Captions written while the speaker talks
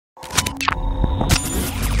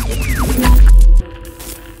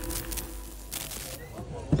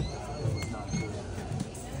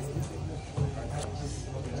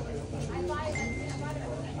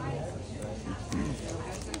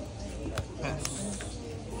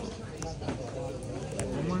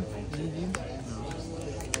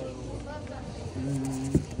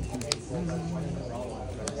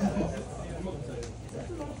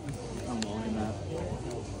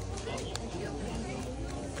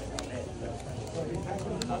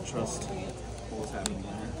trust what's happening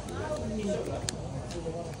here.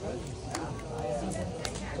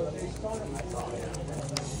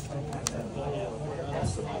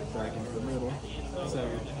 Back into the middle.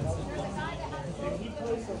 7.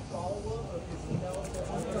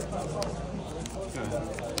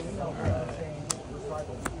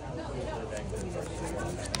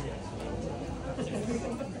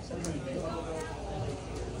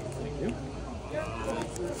 Thank you.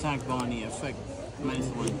 Attack Bonney, effect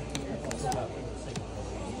 -1.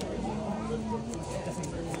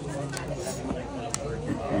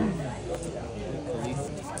 Relief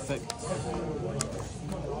effect.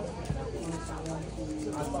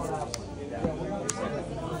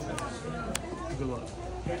 Good luck.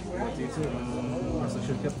 What do you do? Unless I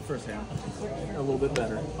should have kept the first hand. A little bit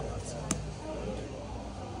better.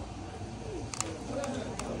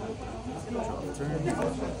 Draw the turn.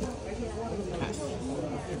 Pass.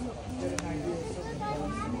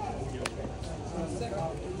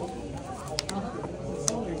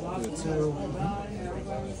 Do a 2.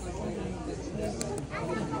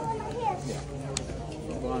 Yeah.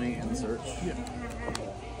 Bonney and search. Yeah.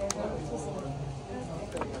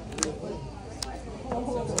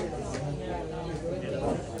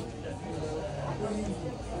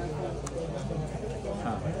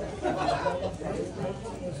 Huh.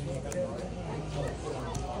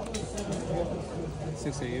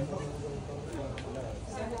 6 AU.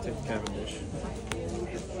 Take the Cavendish.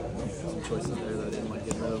 Some choices there that I didn't like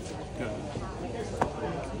getting rid of. Good.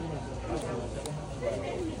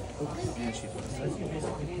 And she puts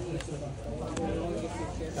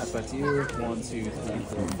Pass back to you. 1, 2, 3,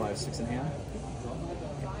 4, 5, 6 in hand.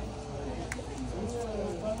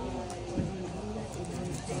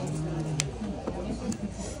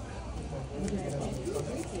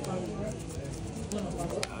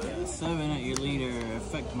 Seven at your leader,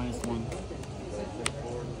 effect -1.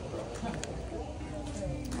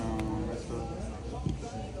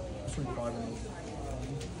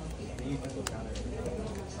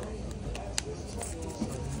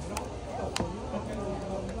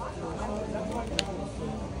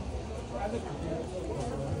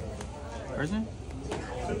 Person?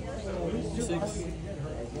 6.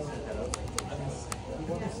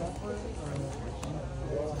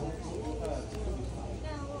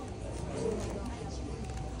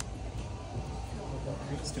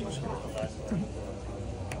 It's too much.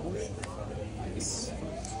 Nice.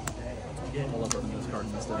 I love running those cards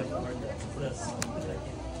in this deck.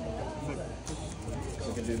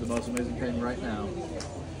 We can do the most amazing thing right now.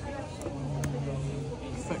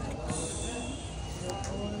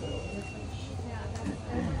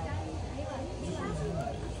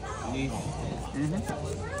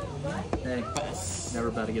 Hey, never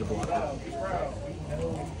about to get a blocker.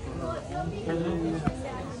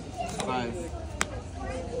 5.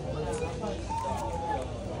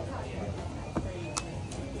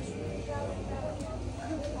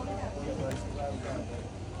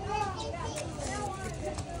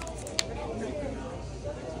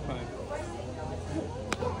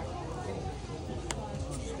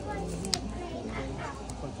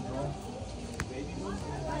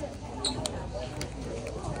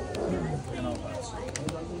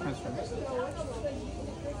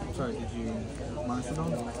 Sorry, did you minus the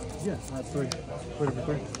dog? Yeah, that's 3. 3 for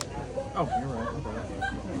 3. Oh, you're right.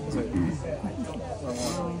 Okay.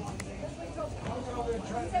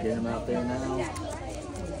 Get him out there now.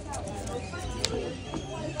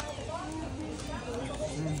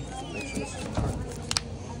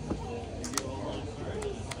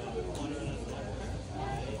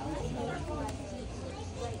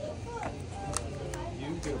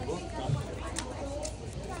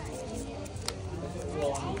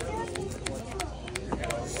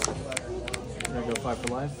 We're gonna go 5 for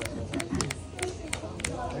life.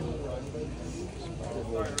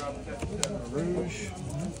 Rouge.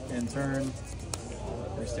 In turn.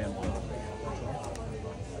 We stand 1.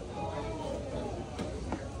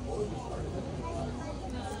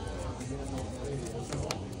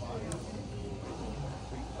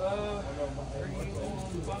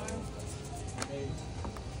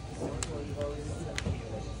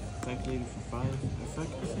 Calculated for 5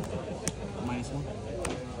 effect. -1.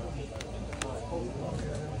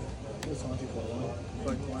 This one, 2 for 1.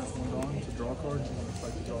 Fight the last one gone to draw a card, and then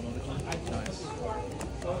fight to draw another card. Nice.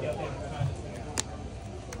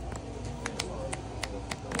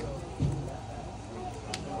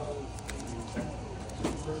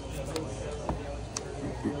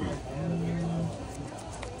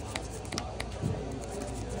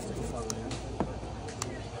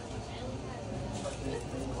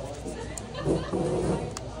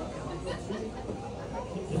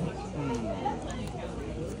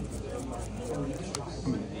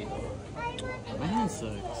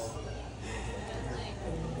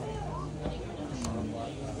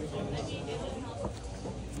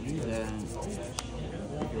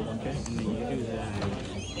 do that.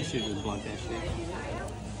 I should just block that shit.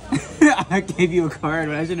 I gave you a card,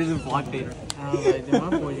 but I should have just blocked it. I was like, my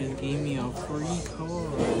boy just gave me a free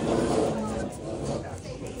card.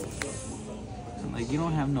 I'm like, you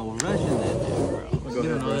don't have no rush in that there, bro. We'll go You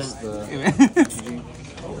ahead don't know and press that. the TCG.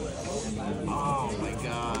 Oh my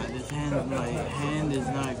god, this hand, my hand is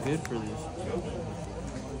not good for this.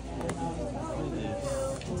 What is this?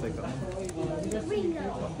 I'll take that one.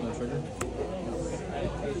 No trigger.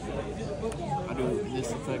 I'll do this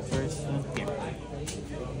effect first then. Yeah.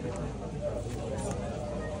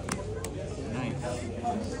 Nice.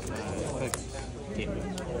 Effects. Yeah.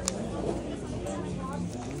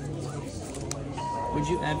 What'd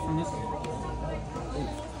you add from this?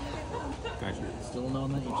 Gotcha. Still no on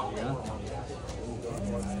that each, yeah?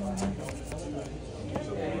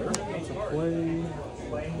 So play.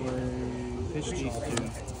 Pitch these two.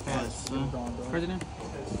 Pass. President?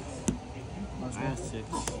 Pass 6.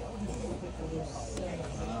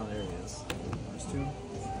 Ah, there he is. There's 2.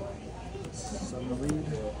 7 to lead.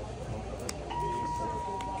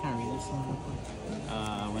 Can I read this one real quick?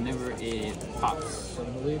 Whenever it pops.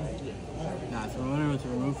 7 to lead. Nah, so whenever it's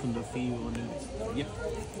removed from the field. Yep.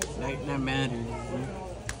 That matters. Right?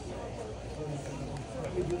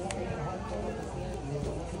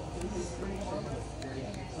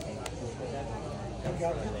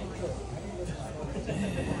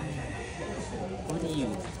 What do you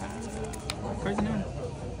have? President?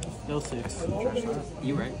 Still 6.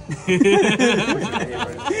 You right.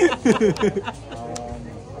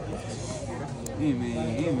 Hey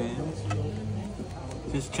man.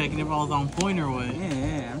 Just checking if I was on point or what?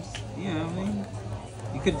 Yeah. You know what I mean?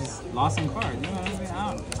 You could have just lost some cards. You know what I mean?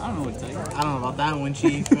 I don't know what to tell you. I don't know about that one,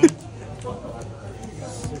 Chief.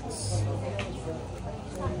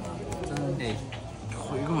 Hey.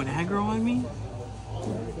 Oh, you're going aggro on me?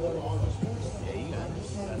 Yeah, you got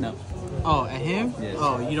it. No. Oh, at him? Yes.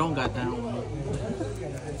 Oh, you don't got that one.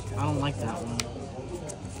 I don't like that one.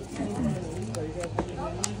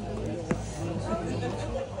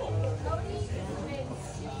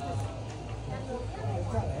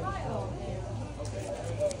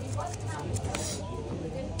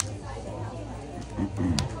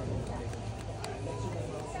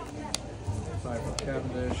 5 for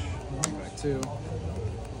Cavendish. Back 2.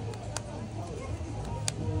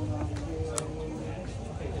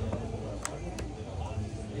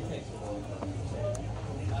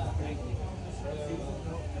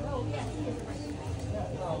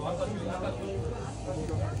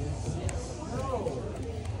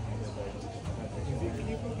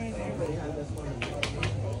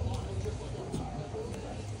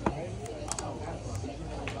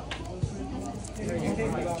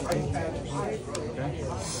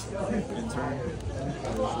 In turn, I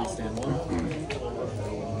usually stand 1.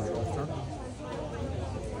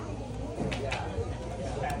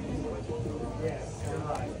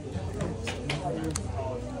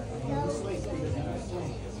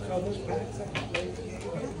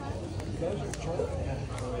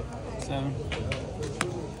 Seven.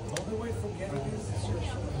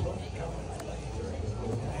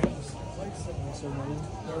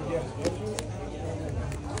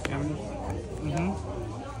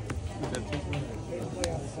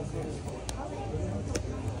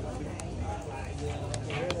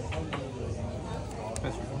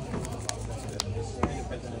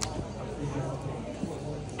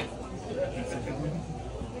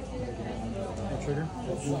 Trigger.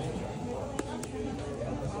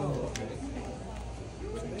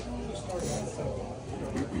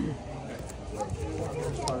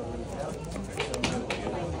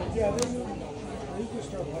 Yeah, then you can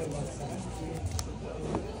start playing like that.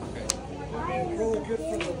 I mean, really good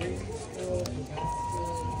for the reading skills, the math skills,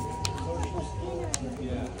 social skills.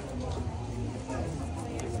 Yeah.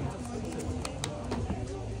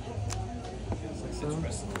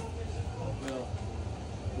 Well,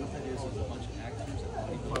 what that is a bunch of actors that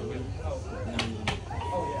play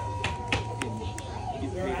you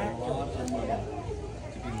get paid a lot of money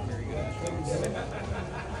to be very good actors.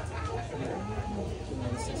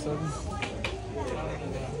 6, 7.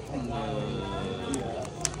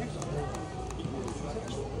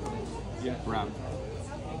 Yeah. Rob.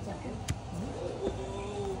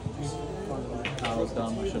 I was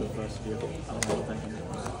dumb. I should have pressed you. I don't know what I'm thinking.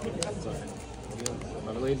 It's okay.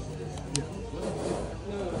 By the lead? Yeah.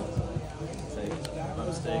 My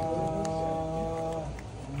mistake.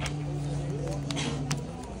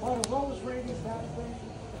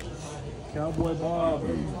 Cowboy Bob.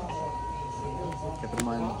 Kept it in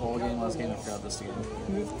mind all game, last game, I forgot this again.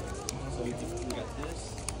 So we got this.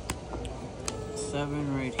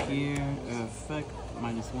 7 right here. Effect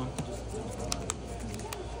 -1.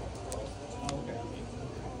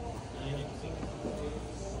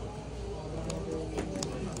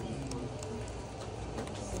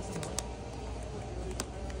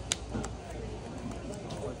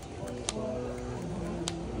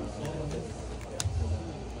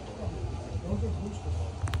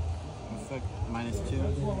 Fuck, -2.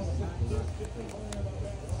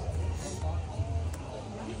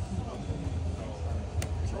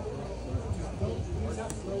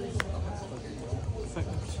 Fuck,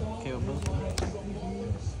 KO both.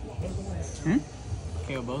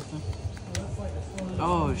 KO both.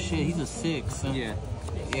 Oh shit, he's a 6. Yeah.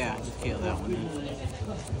 Yeah, just KO that one.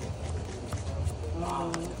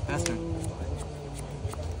 Faster.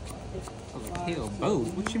 KO both?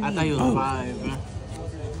 What you mean? I thought he was both? 5.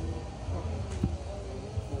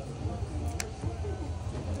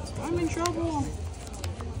 I'm in trouble.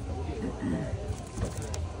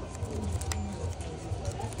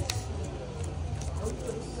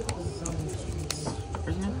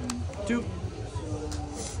 Prisoner? 2.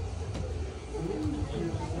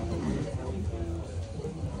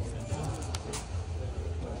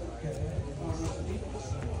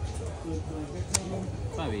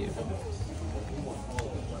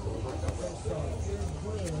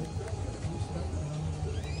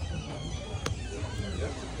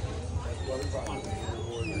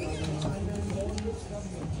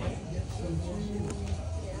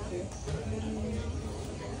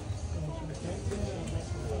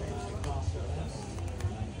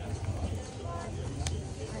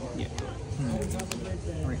 Yeah.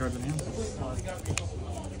 How many cards in hand?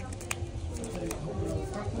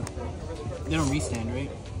 They don't restand,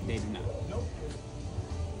 right? They do not.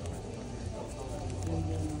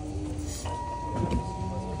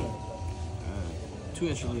 Two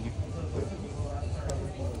extra leader.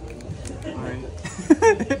 Alright.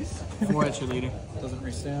 4 extra leader. Doesn't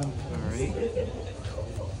restand. Alright.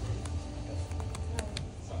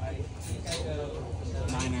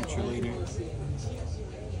 9 extra leader.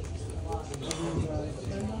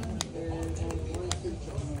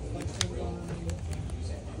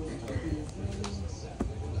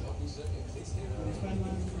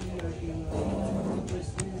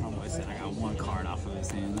 My boy said I got 1 card off of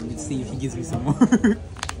his hand. Let me see if he gives me some more. Man,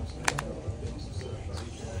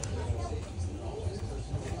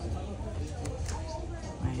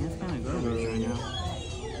 that's kind of garbage right now.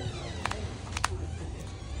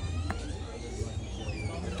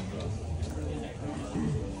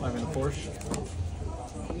 I'm in a Porsche.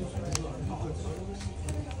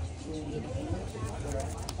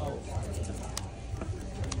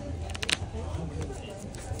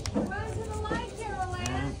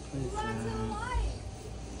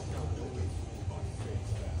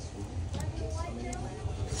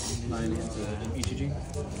 Mine is ETG.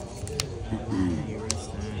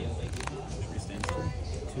 Restand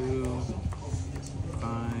 2, 5.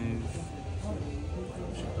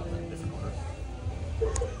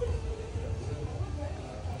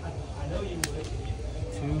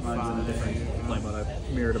 Mine's in a different play, but I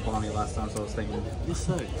mirrored a Bonney last time, so I was thinking This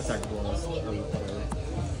sucks. attack blows or whatever.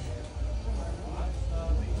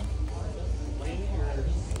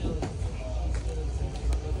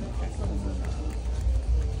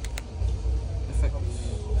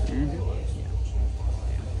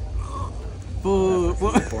 Boo!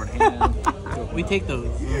 Board hand. We take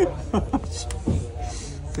those.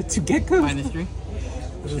 The 2 geckos? -3.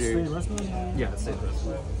 Is this the rest of them? Yeah, it's the rest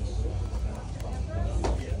of it.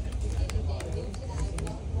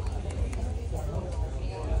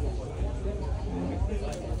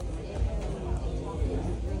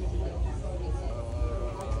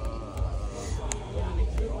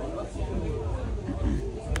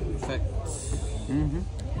 Effect.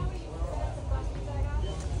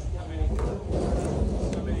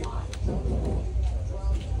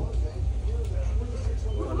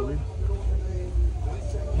 I believe.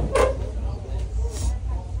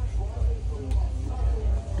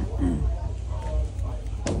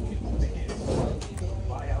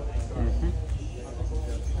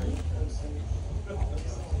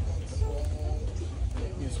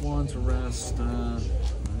 Use 1 to rest.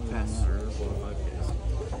 Pass. Or 4 or 5 days.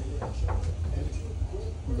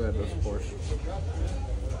 I'm glad it was Porsche.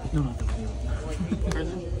 No, not the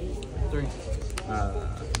Prison. 3.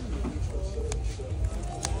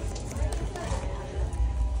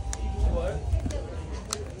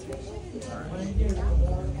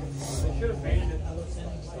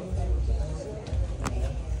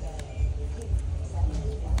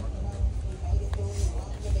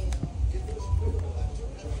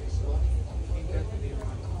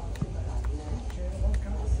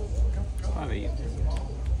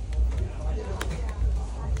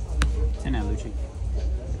 Lucci.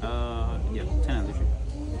 Yeah, 10 at Lucci.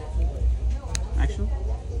 Actually?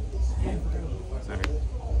 Sorry.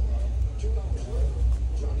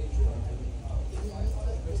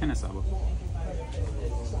 10 at Sabo.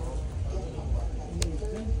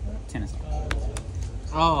 10 at Sabo.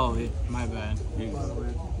 Oh, yeah, my bad.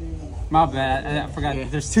 My bad. I forgot. Yeah.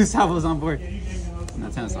 There's 2 salvos on board. No,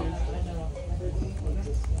 10 salvos.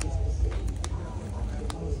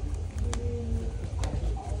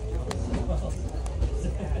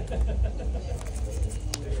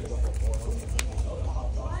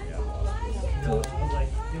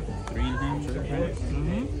 Green hand.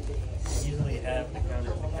 Usually have the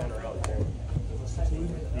counter out there.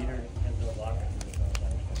 Leader and the blocker.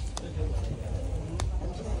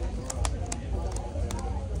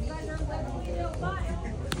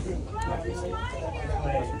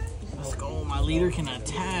 Let's go. My leader can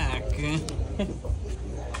attack.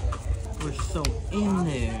 We're so in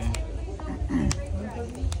there.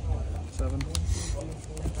 7.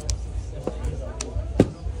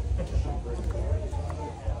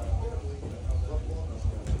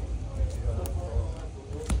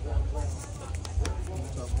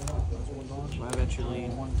 I bet you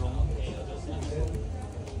lead.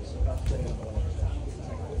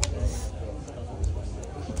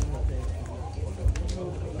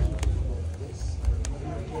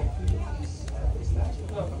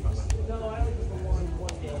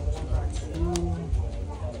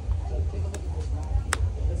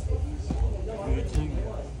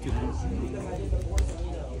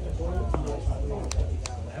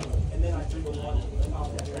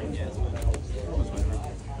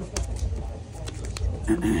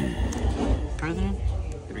 President?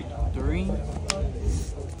 3.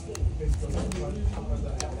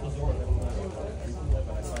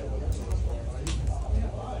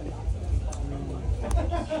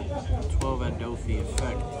 $12 at Dofi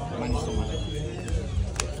effect. Minus the money.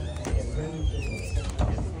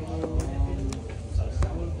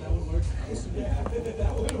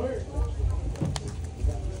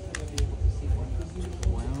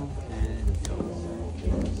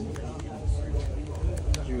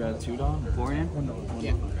 You got 2 Don? 4 in?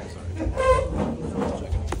 Yeah.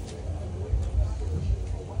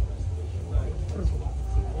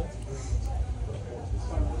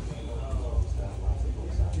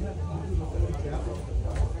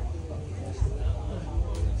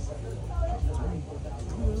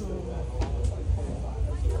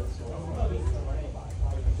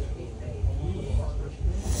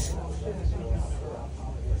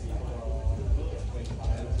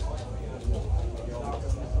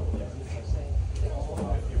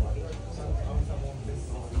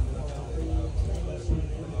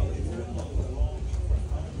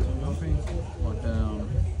 Lock down.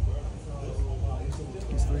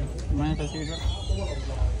 Mind if I see you drop?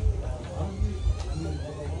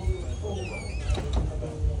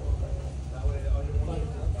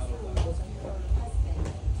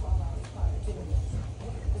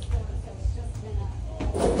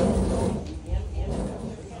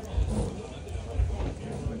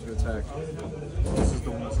 Going to attack. This is the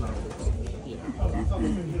one that's not fixed.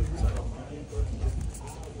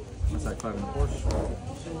 Attack 5 in the Porsche.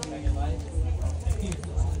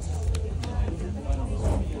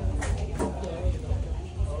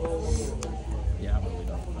 Yeah, I'm really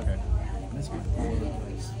done. Okay. This one.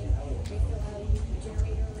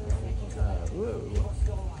 Whoa.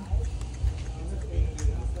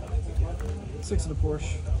 6 in the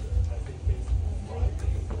Porsche.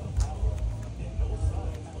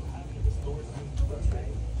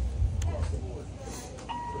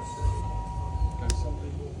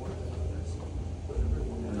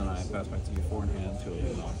 And then I pass back to you 4 in hand, 2 of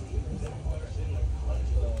them off.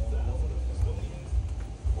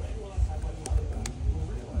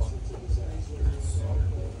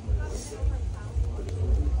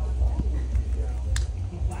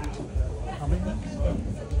 How many?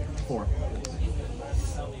 4.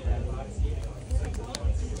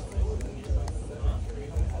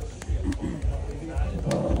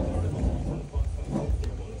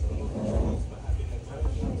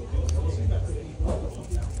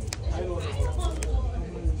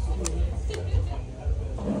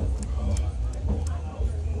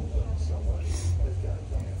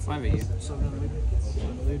 Five of you. 7 in the lead. 7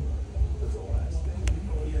 in the lead.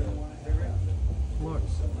 Look.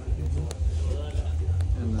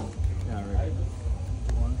 And then, yeah, right.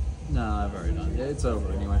 1. No, I've already done it. It's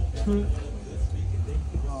over anyway.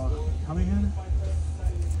 How many in?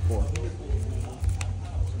 4.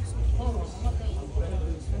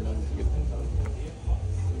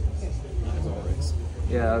 As always.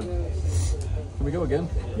 Yeah. Can we go again?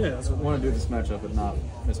 Yeah, that's I what want to do this matchup but not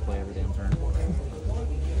misplay every damn turn.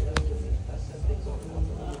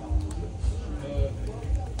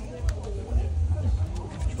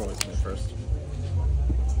 Should probably submit first.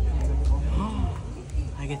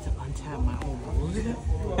 I get to untap my own board?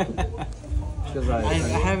 Because I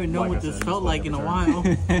haven't know what this felt like in a while.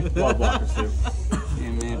 Blood blockers too.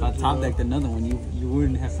 Yeah, man, if I top decked another one, you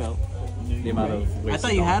wouldn't have felt The amount of I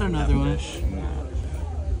thought you had another one. Nah.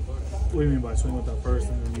 What do you mean by swing with that first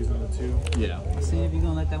and then using the two? Yeah. See if you're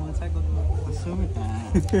gonna let that one attack go through. What's up with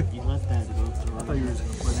that? You let that go through. I thought you were just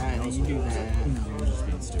gonna play Right, something else. you do that. You're just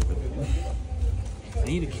being stupid. I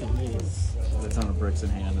need to kill this. The ton of bricks in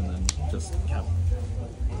hand and then just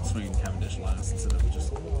swinging Cavendish last instead of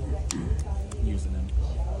just using him.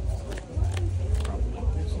 Probably.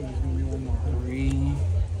 So there's gonna be one more. 3,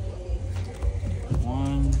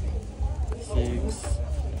 1, 6,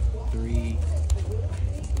 3.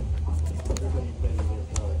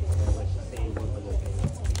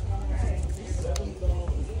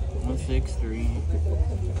 1, 6, 3.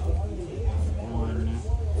 1.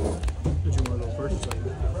 Did you want to go first or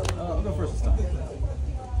second? I'll go first this time.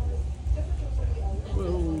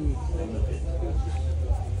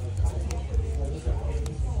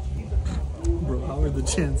 Bro, how are the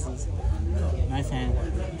chances? Nice hand.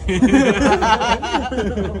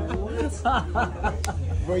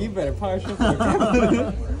 Bro, you better polish up.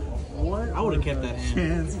 What? I would have kept that hand.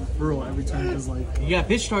 Chance, bro. Every time is like You got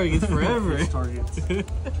pitch targets forever. pitch targets.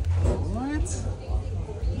 What?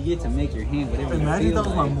 You get to make your hand whatever Imagine you that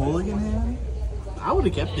feel was my like. mulligan hand. I would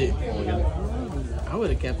have kept it. I would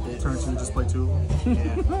have kept it. Turn two, just play two of them.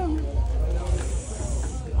 Yeah.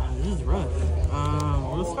 This is rough.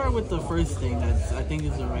 We'll start with the first thing that I think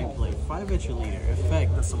is the right play. 5 at your leader.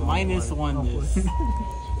 Effect. That's the wrong Minus play. 1 this.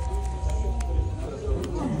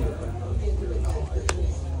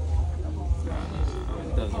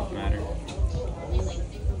 Doesn't matter.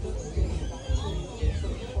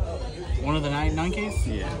 One of the 9Ks?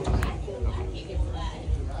 Yeah.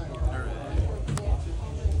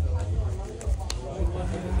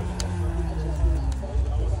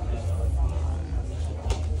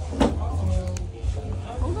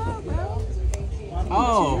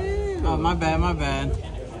 Oh, my bad, my bad.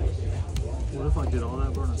 What if I did all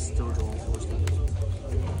that, bro, and I still draw all 4 stars?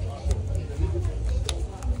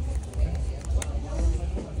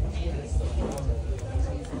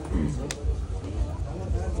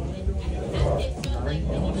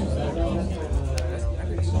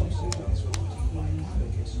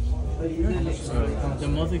 The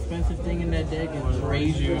most expensive thing in that deck is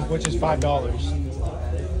Raise You. Which is $5.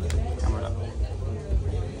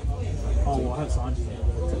 Oh, well, I have Sanji.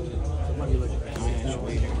 So it might be like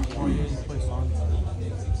or you just play Sanji.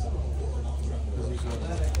 'Cause he's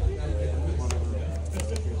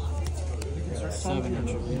whatever. 7 at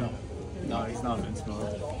your leader. No, he's not in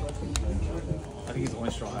mode. I think he's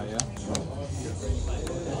only straw high, yeah?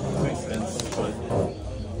 Makes sense, but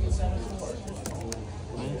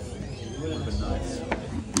would have been nice.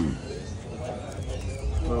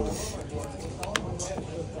 Whoa.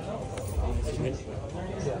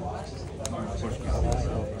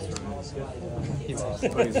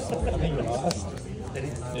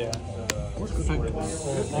 Yeah.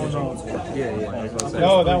 Oh, no. Yeah.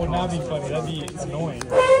 No, that would not be funny. That'd be annoying.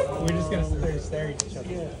 We're just gonna sit there staring at each other.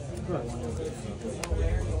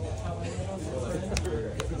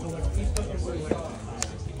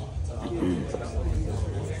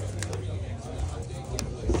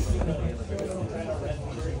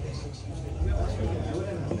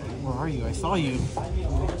 Where are you? I saw you.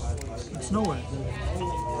 It's nowhere.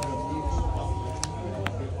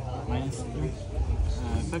 Minus 3.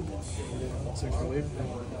 Effect. 6 for lead.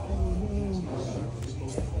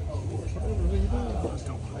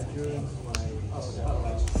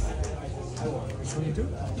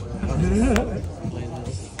 Play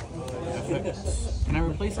this. Effect. Can I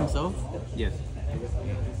replace himself? Yes.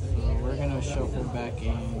 So we're gonna shuffle back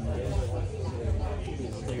in.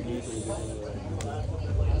 Clear this.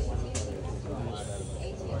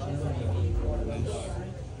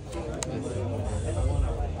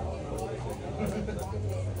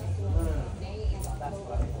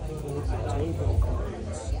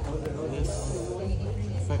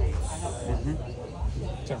 Effect.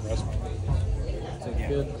 It's a wrestling.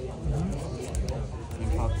 Yeah. And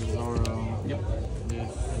pop the Zoro. Yep.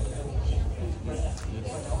 This.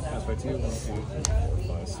 Pass by 2, 1, 2,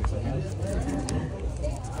 5, 6, 7.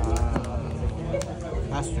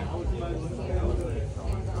 Faster.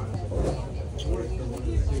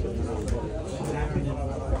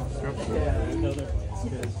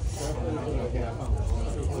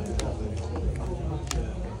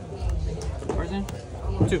 Person?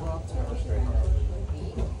 2.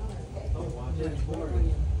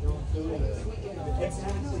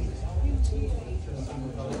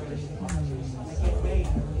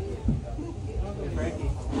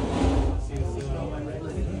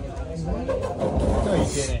 No, you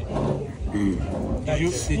didn't. No, you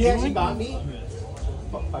He actually got me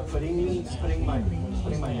by putting my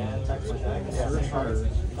hand back to my deck. Yeah, cards.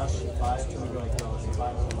 That's 5. And we were like, no, it's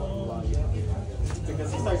 5. Because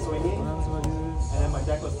he started swinging, and then my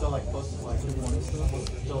deck was still like close to like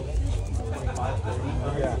still 25, 30.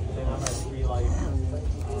 Yeah. Then I'm at 3 life.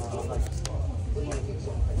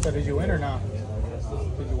 So did you win or not?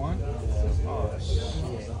 Did you win? Oh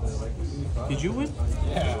shit. Did you win?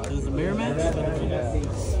 Yeah. It was a bear match?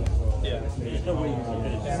 Yeah.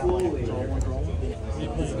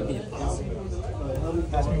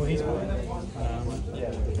 Ask me what he scored.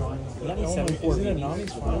 Isn't it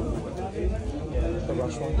Nami's final? The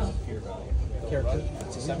rush ones? Character?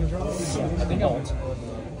 It's a 7 draw? Yeah, I think I won.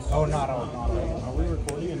 Oh, not. Are we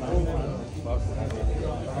recording a Nami final?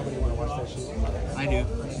 Nobody want to watch that shit. I do.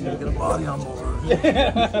 Get a body on board.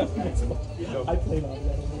 I played on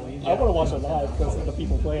that. I want to watch it live because of the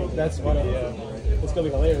people playing. That's funny, yeah. It's going to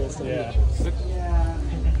be hilarious to Yeah. Yeah,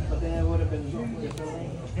 but then it would have been differently.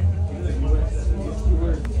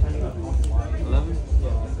 11?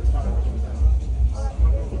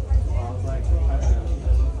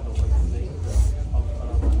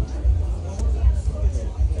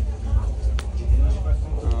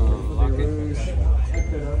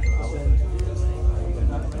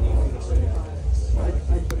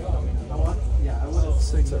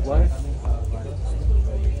 Six at life.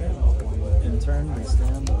 In turn, we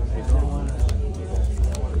stand. They draw one.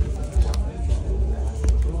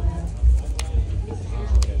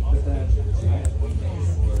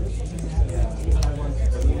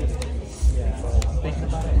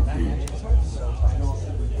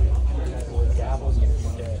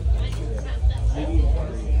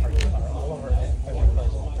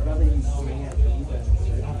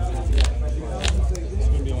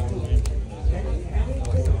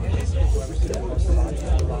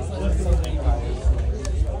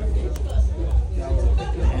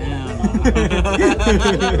 The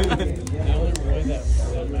only way that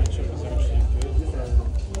matchup is actually good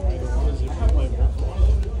for either one is if you play both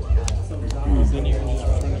ones. Then you can just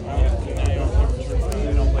return them out. Now you don't have to return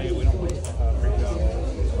them out. We don't play break it out.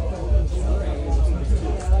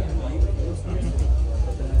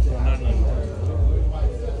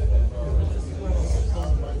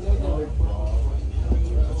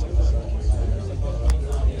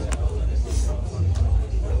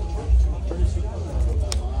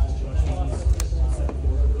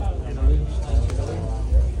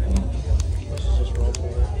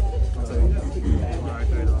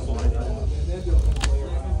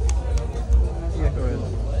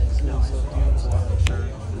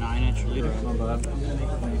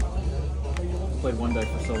 Played one deck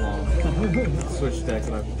for so long. Switched decks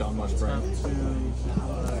and I've done much brain.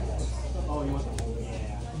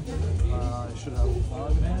 I should have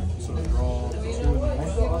 5 in hand, so draw 2 in the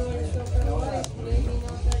hand.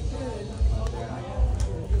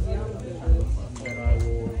 And I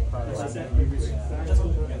will pass it.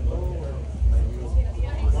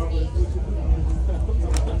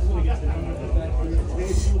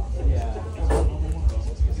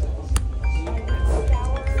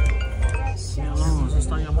 Se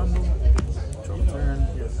está llamando. Drop turn.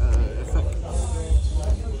 Effect.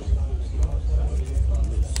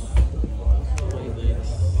 Play this.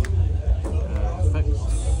 Effect.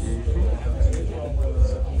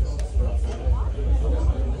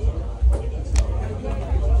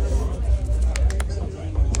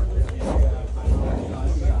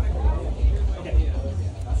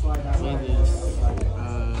 Play this.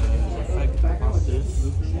 Effect about this.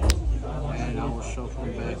 And I will shuffle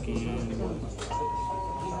back in.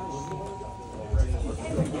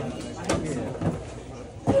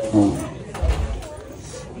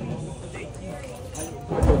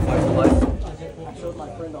 I showed my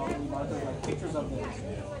friend all the markers, like pictures of them. And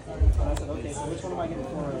I said, okay, so which one am I getting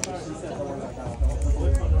for? She said the one that got the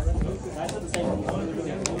blue one. And I said the same one.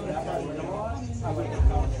 I like the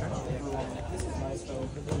power. This is nice though.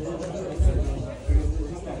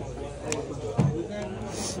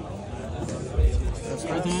 That's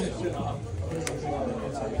right hand.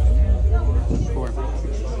 4.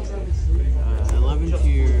 11 to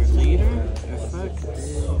your leader. Effect. For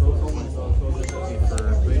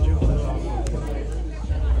Beiju.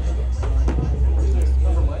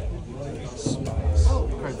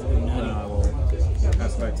 Cards do And nutty. I will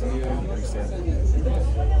pass back to you and reset.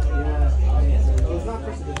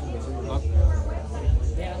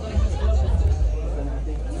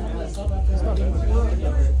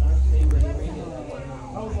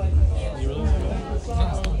 You really like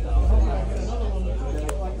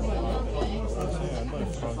I'd like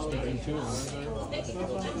Frog Speaking too.